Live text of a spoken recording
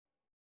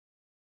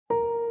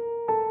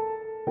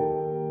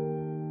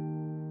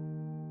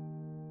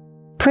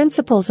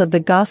Principles of the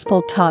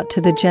Gospel taught to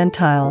the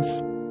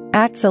Gentiles.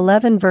 Acts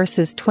 11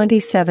 verses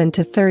 27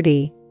 to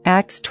 30,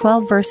 Acts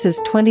 12 verses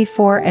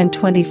 24 and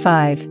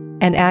 25,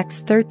 and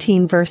Acts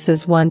 13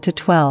 verses 1 to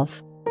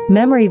 12.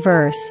 Memory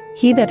verse: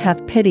 He that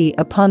hath pity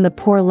upon the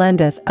poor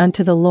lendeth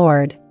unto the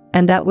Lord,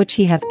 and that which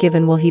he hath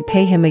given will he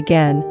pay him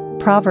again.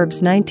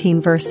 Proverbs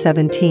 19 verse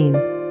 17.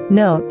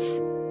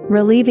 Notes: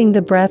 Relieving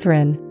the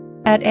brethren.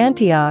 At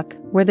Antioch,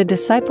 where the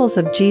disciples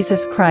of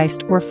Jesus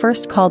Christ were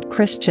first called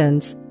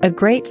Christians, a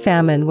great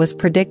famine was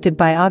predicted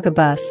by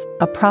Agabus,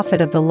 a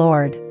prophet of the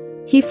Lord.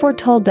 He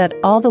foretold that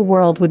all the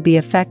world would be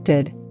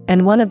affected,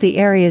 and one of the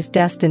areas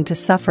destined to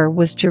suffer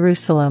was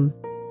Jerusalem.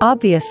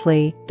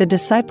 Obviously, the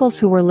disciples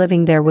who were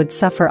living there would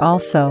suffer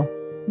also.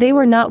 They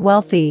were not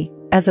wealthy,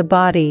 as a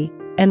body,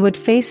 and would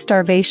face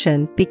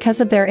starvation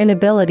because of their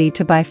inability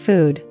to buy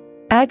food.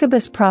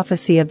 Agabus'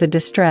 prophecy of the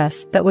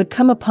distress that would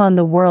come upon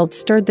the world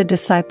stirred the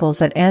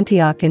disciples at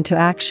Antioch into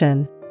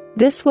action.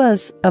 This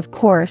was, of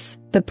course,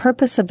 the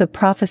purpose of the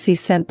prophecy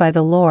sent by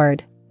the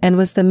Lord, and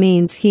was the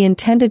means he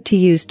intended to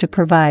use to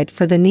provide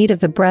for the need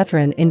of the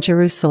brethren in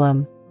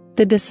Jerusalem.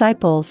 The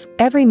disciples,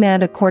 every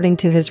man according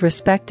to his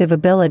respective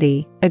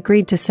ability,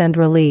 agreed to send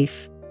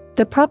relief.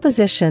 The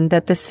proposition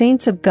that the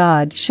saints of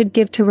God should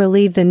give to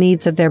relieve the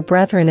needs of their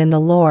brethren in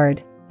the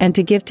Lord, and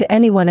to give to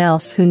anyone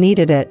else who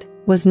needed it,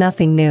 was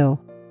nothing new.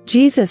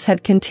 Jesus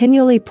had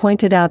continually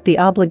pointed out the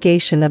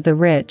obligation of the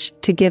rich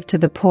to give to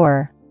the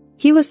poor.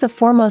 He was the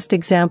foremost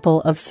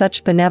example of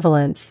such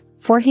benevolence,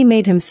 for he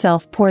made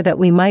himself poor that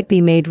we might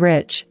be made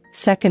rich.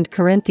 2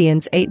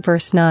 Corinthians 8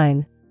 verse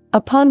 9.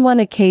 Upon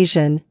one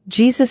occasion,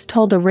 Jesus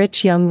told a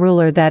rich young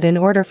ruler that in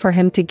order for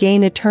him to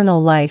gain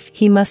eternal life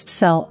he must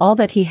sell all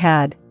that he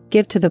had,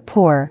 give to the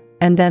poor,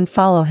 and then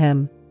follow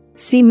him.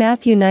 See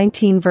Matthew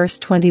 19 verse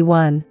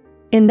 21.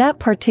 In that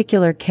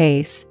particular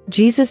case,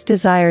 Jesus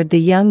desired the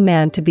young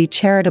man to be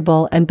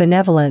charitable and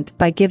benevolent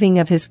by giving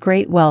of his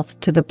great wealth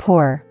to the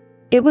poor.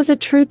 It was a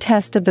true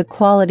test of the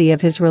quality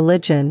of his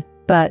religion,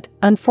 but,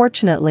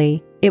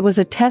 unfortunately, it was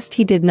a test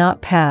he did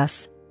not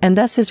pass, and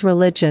thus his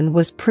religion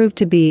was proved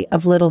to be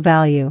of little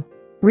value.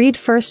 Read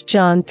 1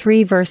 John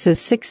 3 verses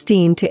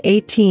 16 to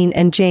 18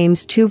 and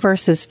James 2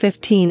 verses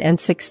 15 and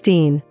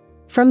 16.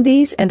 From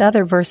these and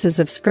other verses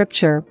of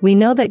Scripture we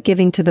know that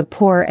giving to the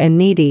poor and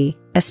needy,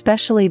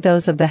 especially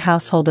those of the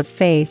household of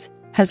faith,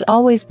 has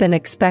always been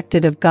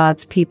expected of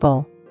God's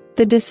people.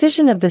 The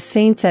decision of the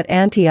saints at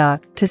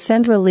Antioch to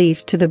send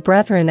relief to the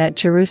brethren at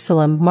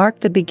Jerusalem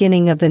marked the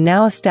beginning of the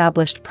now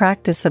established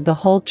practice of the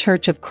whole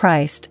Church of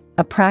Christ,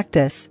 a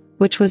practice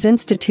which was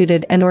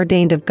instituted and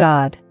ordained of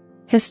God.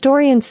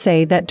 Historians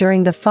say that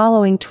during the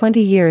following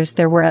 20 years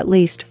there were at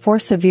least 4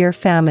 severe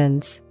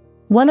famines.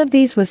 One of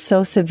these was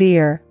so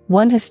severe,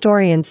 one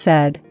historian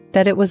said,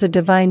 that it was a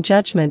divine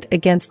judgment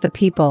against the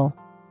people.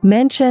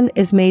 Mention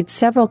is made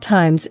several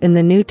times in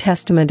the New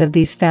Testament of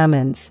these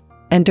famines,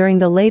 and during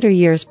the later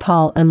years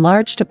Paul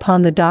enlarged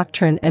upon the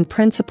doctrine and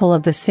principle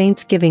of the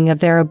saints giving of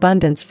their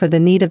abundance for the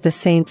need of the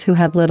saints who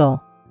had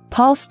little.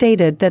 Paul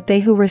stated that they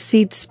who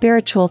received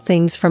spiritual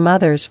things from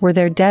others were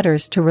their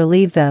debtors to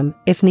relieve them,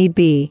 if need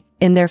be,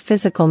 in their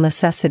physical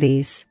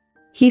necessities.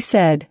 He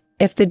said,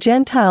 if the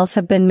Gentiles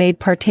have been made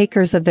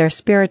partakers of their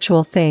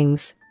spiritual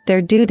things,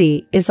 their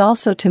duty is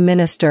also to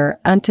minister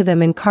unto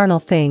them in carnal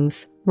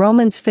things.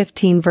 Romans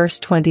 15 verse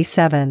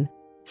 27.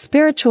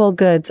 Spiritual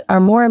goods are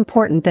more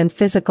important than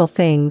physical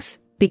things,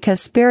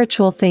 because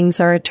spiritual things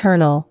are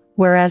eternal,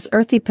 whereas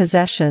earthly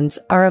possessions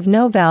are of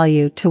no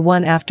value to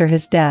one after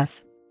his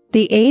death.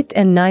 The 8th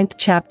and 9th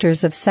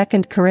chapters of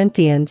 2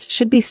 Corinthians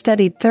should be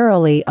studied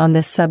thoroughly on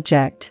this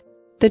subject.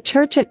 The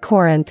church at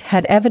Corinth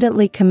had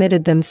evidently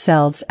committed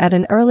themselves at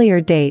an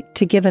earlier date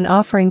to give an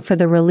offering for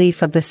the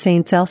relief of the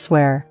saints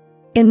elsewhere.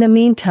 In the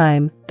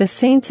meantime, the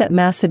saints at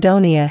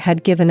Macedonia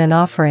had given an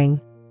offering.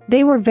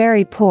 They were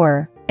very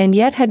poor, and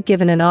yet had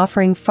given an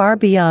offering far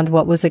beyond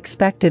what was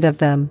expected of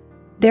them.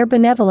 Their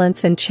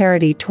benevolence and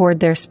charity toward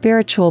their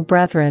spiritual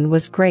brethren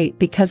was great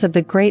because of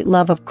the great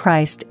love of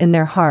Christ in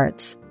their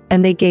hearts,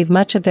 and they gave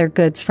much of their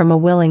goods from a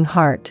willing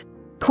heart.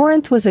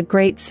 Corinth was a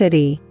great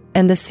city,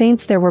 and the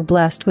saints there were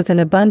blessed with an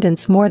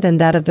abundance more than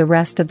that of the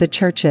rest of the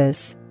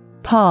churches.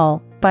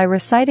 Paul, by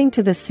reciting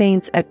to the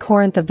saints at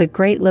Corinth of the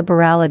great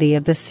liberality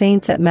of the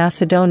saints at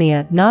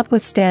Macedonia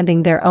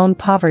notwithstanding their own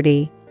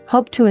poverty,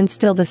 hoped to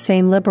instill the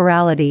same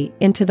liberality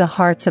into the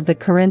hearts of the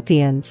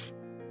Corinthians.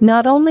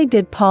 Not only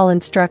did Paul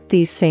instruct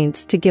these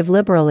saints to give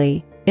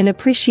liberally, in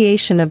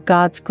appreciation of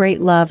God's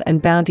great love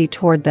and bounty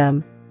toward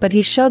them, but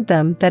he showed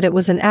them that it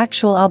was an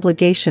actual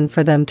obligation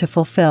for them to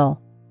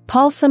fulfill.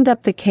 Paul summed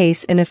up the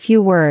case in a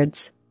few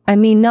words: I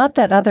mean not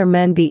that other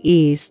men be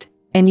eased,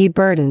 and ye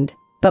burdened,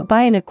 but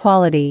by an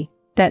equality,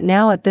 that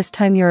now at this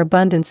time your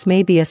abundance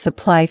may be a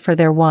supply for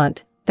their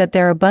want, that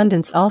their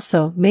abundance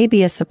also may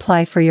be a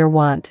supply for your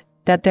want,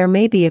 that there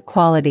may be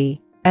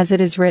equality, as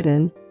it is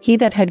written, he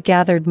that had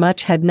gathered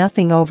much had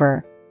nothing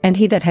over, and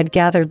he that had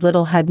gathered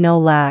little had no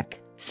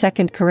lack.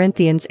 2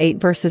 Corinthians 8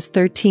 verses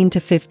 13 to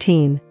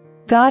 15.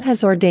 God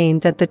has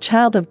ordained that the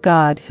child of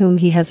God whom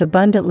he has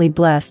abundantly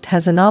blessed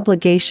has an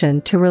obligation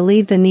to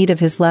relieve the need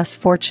of his less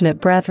fortunate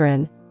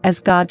brethren,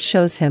 as God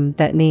shows him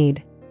that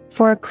need.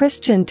 For a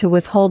Christian to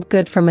withhold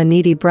good from a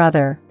needy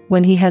brother,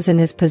 when he has in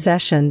his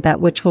possession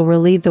that which will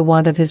relieve the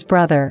want of his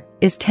brother,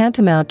 is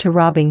tantamount to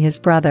robbing his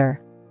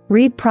brother.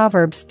 Read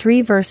Proverbs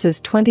 3 verses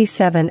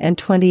 27 and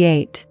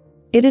 28.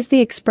 It is the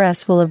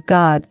express will of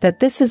God that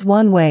this is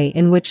one way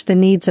in which the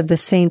needs of the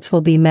saints will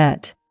be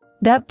met.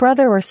 That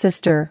brother or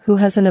sister who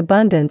has an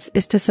abundance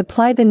is to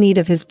supply the need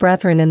of his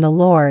brethren in the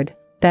Lord,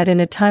 that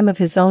in a time of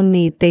his own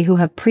need they who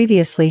have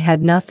previously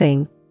had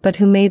nothing, but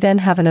who may then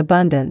have an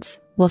abundance,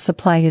 will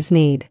supply his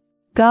need.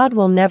 God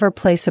will never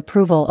place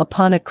approval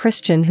upon a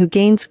Christian who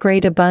gains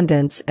great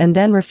abundance and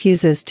then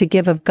refuses to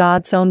give of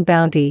God's own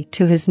bounty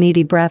to his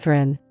needy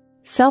brethren.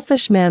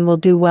 Selfish man will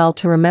do well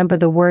to remember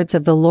the words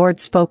of the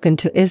Lord spoken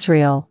to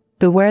Israel,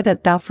 "Beware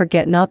that thou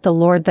forget not the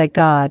Lord thy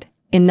God,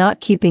 in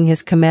not keeping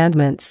his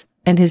commandments,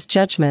 and his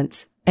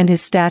judgments, and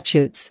his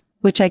statutes,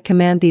 which I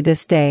command thee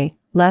this day,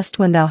 lest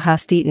when thou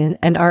hast eaten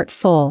and art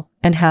full,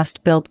 and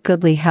hast built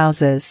goodly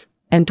houses,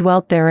 and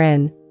dwelt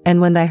therein,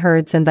 and when thy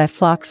herds and thy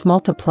flocks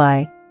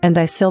multiply, and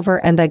thy silver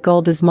and thy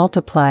gold is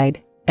multiplied,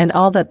 and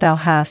all that thou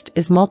hast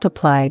is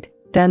multiplied,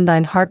 then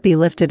thine heart be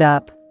lifted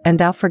up, and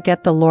thou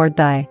forget the Lord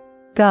thy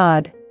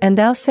God, and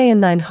thou say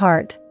in thine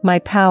heart, My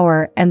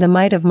power and the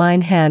might of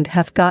mine hand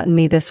hath gotten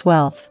me this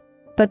wealth.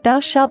 But thou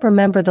shalt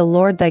remember the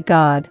Lord thy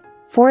God,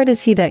 for it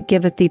is he that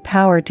giveth thee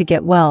power to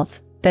get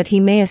wealth, that he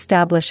may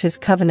establish his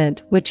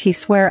covenant which he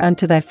sware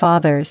unto thy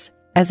fathers,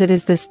 as it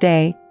is this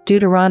day."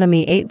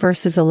 Deuteronomy 8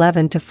 verses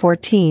 11 to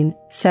 14,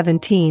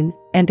 17,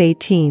 and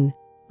 18.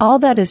 All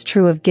that is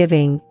true of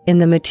giving, in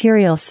the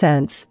material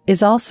sense,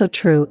 is also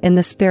true in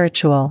the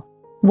spiritual.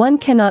 One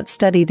cannot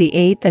study the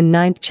 8th and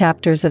 9th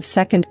chapters of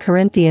 2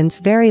 Corinthians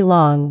very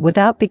long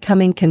without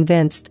becoming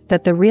convinced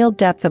that the real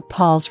depth of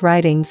Paul's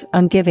writings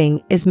on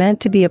giving is meant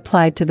to be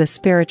applied to the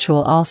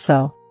spiritual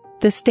also.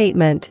 The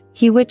statement,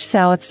 "He which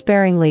soweth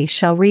sparingly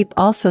shall reap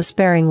also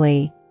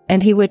sparingly,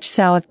 and he which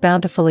soweth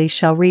bountifully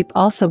shall reap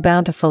also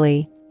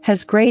bountifully,"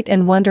 has great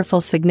and wonderful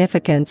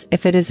significance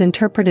if it is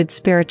interpreted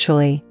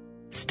spiritually.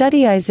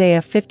 Study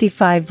Isaiah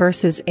 55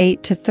 verses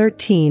 8 to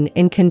 13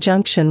 in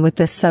conjunction with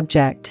this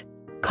subject.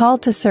 Call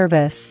to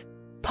service.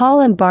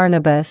 Paul and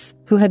Barnabas,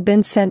 who had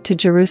been sent to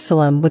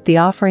Jerusalem with the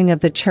offering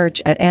of the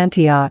church at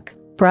Antioch,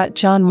 brought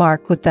John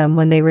Mark with them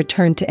when they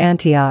returned to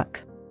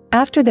Antioch.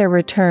 After their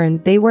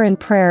return they were in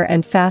prayer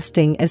and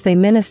fasting as they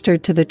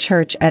ministered to the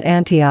church at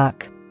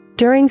Antioch.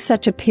 During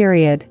such a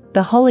period,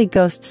 the Holy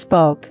Ghost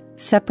spoke,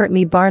 "Separate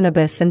me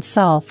Barnabas and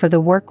Saul for the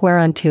work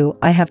whereunto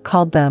I have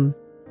called them."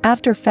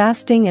 After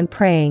fasting and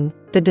praying,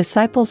 the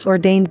disciples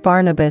ordained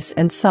Barnabas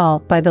and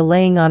Saul by the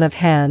laying on of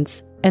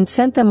hands, and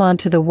sent them on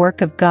to the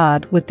work of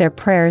God with their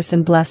prayers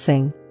and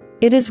blessing.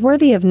 It is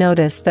worthy of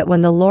notice that when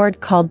the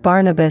Lord called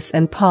Barnabas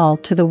and Paul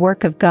to the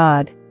work of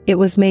God, it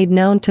was made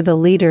known to the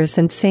leaders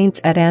and saints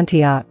at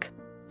Antioch.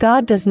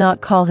 God does not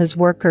call his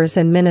workers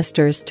and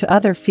ministers to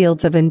other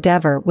fields of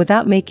endeavor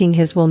without making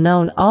his will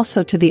known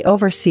also to the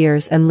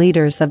overseers and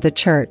leaders of the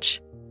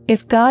church.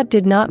 If God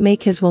did not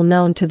make his will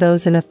known to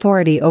those in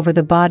authority over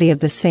the body of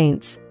the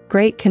saints,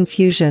 great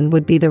confusion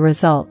would be the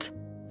result.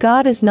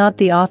 God is not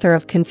the author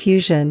of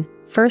confusion,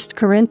 1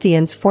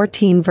 Corinthians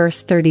 14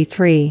 verse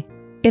 33.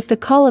 If the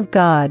call of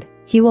God,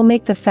 he will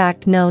make the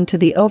fact known to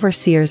the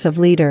overseers of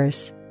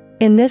leaders.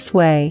 In this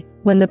way,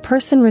 when the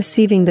person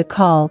receiving the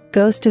call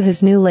goes to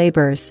his new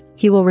labors,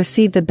 he will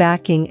receive the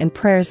backing and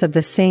prayers of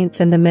the saints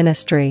and the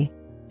ministry.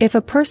 If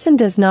a person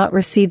does not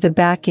receive the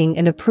backing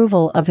and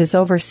approval of his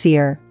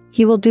overseer,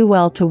 he will do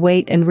well to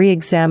wait and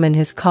re-examine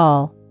his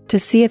call, to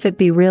see if it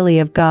be really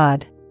of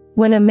God.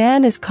 When a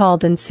man is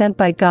called and sent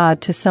by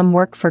God to some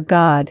work for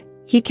God,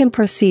 he can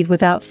proceed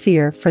without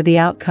fear for the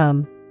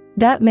outcome.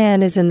 That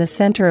man is in the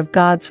center of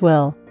God's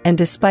will, and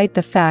despite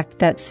the fact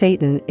that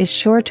Satan is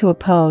sure to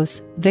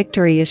oppose,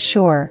 victory is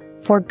sure,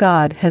 for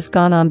God has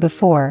gone on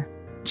before.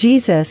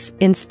 Jesus,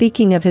 in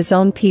speaking of his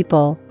own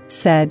people,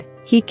 said,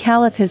 "He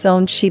calleth his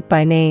own sheep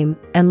by name,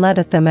 and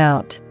letteth them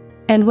out.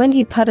 And when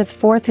he putteth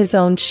forth his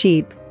own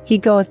sheep, he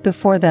goeth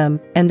before them,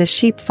 and the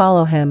sheep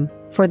follow him,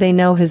 for they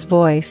know his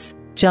voice."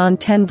 John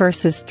 10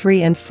 verses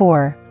 3 and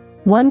 4.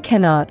 One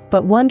cannot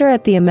but wonder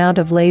at the amount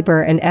of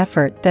labor and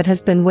effort that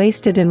has been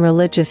wasted in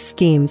religious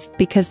schemes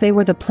because they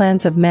were the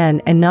plans of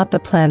men and not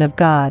the plan of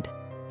God.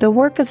 The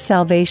work of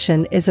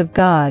salvation is of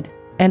God,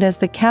 and as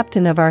the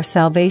captain of our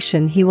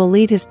salvation he will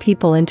lead his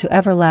people into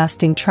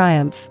everlasting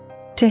triumph.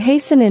 To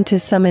hasten into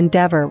some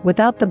endeavor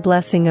without the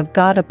blessing of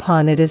God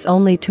upon it is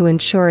only to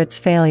ensure its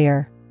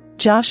failure.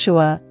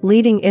 Joshua,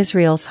 leading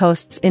Israel's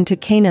hosts into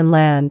Canaan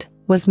land,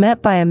 was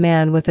met by a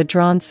man with a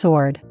drawn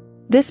sword.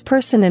 This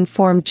person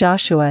informed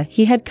Joshua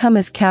he had come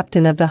as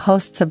captain of the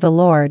hosts of the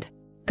Lord.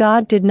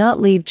 God did not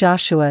leave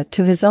Joshua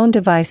to his own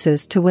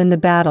devices to win the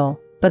battle,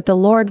 but the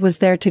Lord was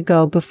there to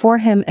go before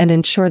him and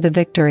ensure the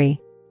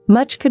victory.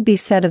 Much could be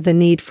said of the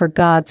need for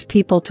God's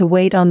people to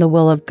wait on the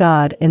will of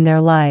God in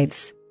their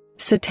lives.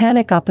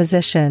 Satanic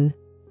opposition.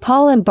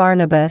 Paul and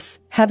Barnabas,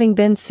 having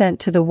been sent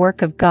to the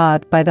work of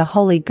God by the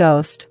Holy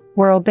Ghost,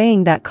 were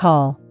obeying that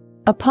call.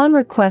 Upon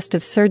request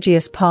of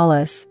Sergius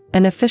Paulus,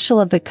 an official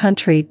of the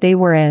country they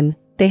were in,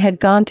 they had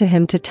gone to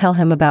him to tell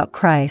him about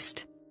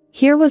Christ.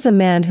 Here was a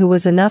man who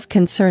was enough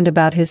concerned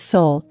about his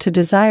soul to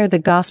desire the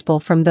gospel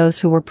from those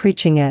who were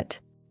preaching it.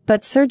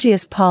 But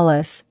Sergius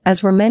Paulus,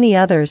 as were many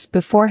others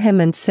before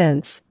him and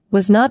since,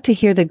 was not to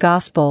hear the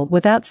gospel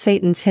without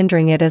Satan's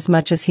hindering it as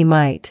much as he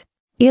might.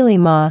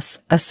 Elymas,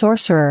 a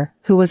sorcerer,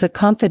 who was a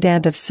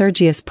confidant of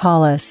Sergius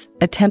Paulus,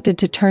 attempted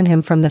to turn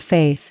him from the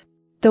faith.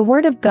 The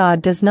word of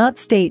God does not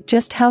state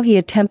just how he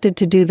attempted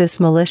to do this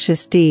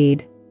malicious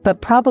deed, but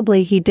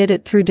probably he did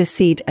it through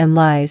deceit and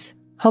lies,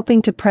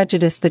 hoping to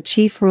prejudice the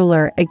chief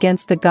ruler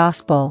against the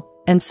gospel,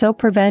 and so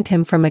prevent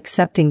him from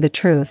accepting the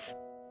truth.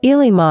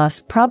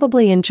 Elymas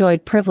probably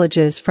enjoyed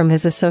privileges from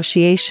his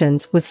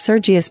associations with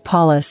Sergius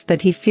Paulus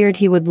that he feared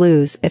he would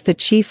lose if the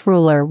chief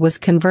ruler was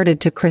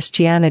converted to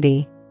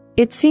Christianity.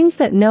 It seems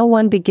that no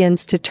one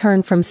begins to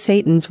turn from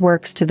Satan's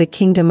works to the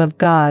kingdom of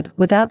God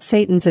without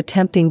Satan's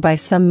attempting by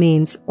some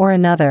means or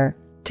another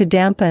to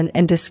dampen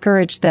and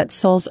discourage that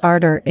soul's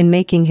ardor in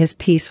making his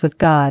peace with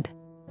God.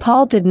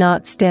 Paul did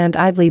not stand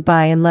idly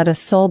by and let a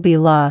soul be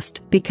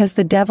lost because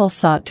the devil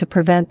sought to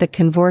prevent the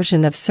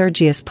conversion of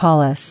Sergius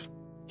Paulus.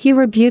 He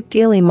rebuked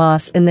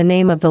Elymas in the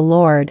name of the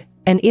Lord,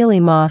 and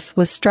Elymas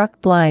was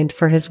struck blind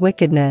for his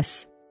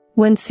wickedness.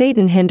 When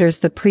Satan hinders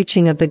the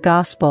preaching of the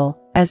gospel,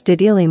 as did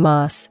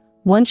Elymas,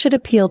 one should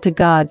appeal to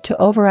God to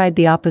override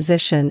the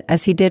opposition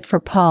as he did for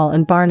Paul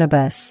and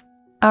Barnabas.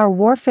 Our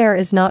warfare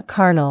is not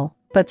carnal,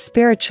 but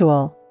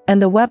spiritual,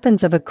 and the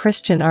weapons of a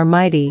Christian are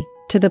mighty,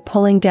 to the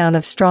pulling down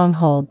of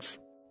strongholds.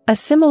 A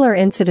similar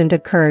incident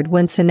occurred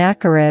when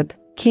Sennacherib,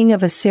 king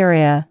of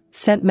Assyria,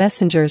 sent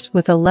messengers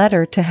with a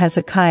letter to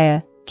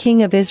Hezekiah,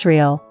 king of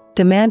Israel,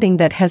 demanding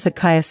that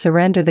Hezekiah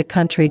surrender the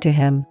country to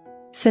him.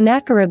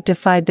 Sennacherib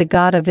defied the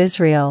God of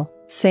Israel,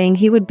 saying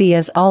he would be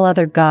as all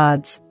other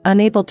gods,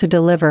 unable to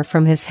deliver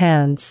from his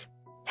hands.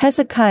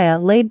 Hezekiah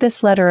laid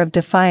this letter of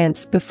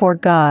defiance before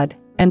God,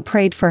 and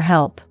prayed for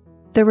help.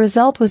 The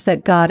result was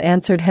that God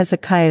answered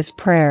Hezekiah's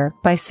prayer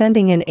by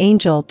sending an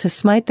angel to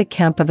smite the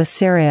camp of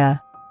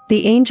Assyria.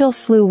 The angel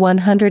slew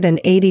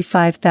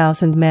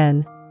 185,000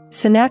 men.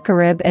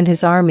 Sennacherib and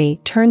his army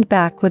turned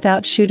back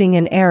without shooting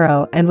an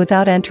arrow and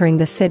without entering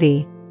the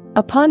city.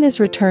 Upon his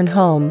return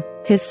home,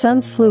 his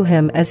sons slew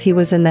him as he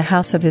was in the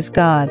house of his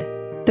God.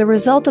 The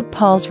result of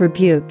Paul's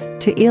rebuke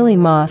to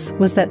Elymas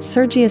was that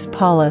Sergius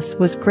Paulus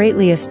was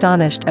greatly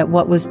astonished at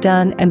what was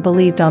done and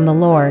believed on the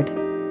Lord.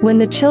 When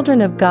the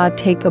children of God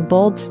take a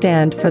bold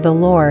stand for the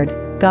Lord,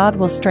 God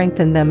will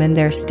strengthen them in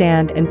their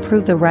stand and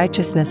prove the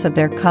righteousness of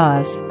their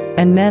cause,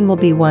 and men will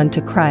be won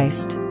to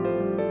Christ.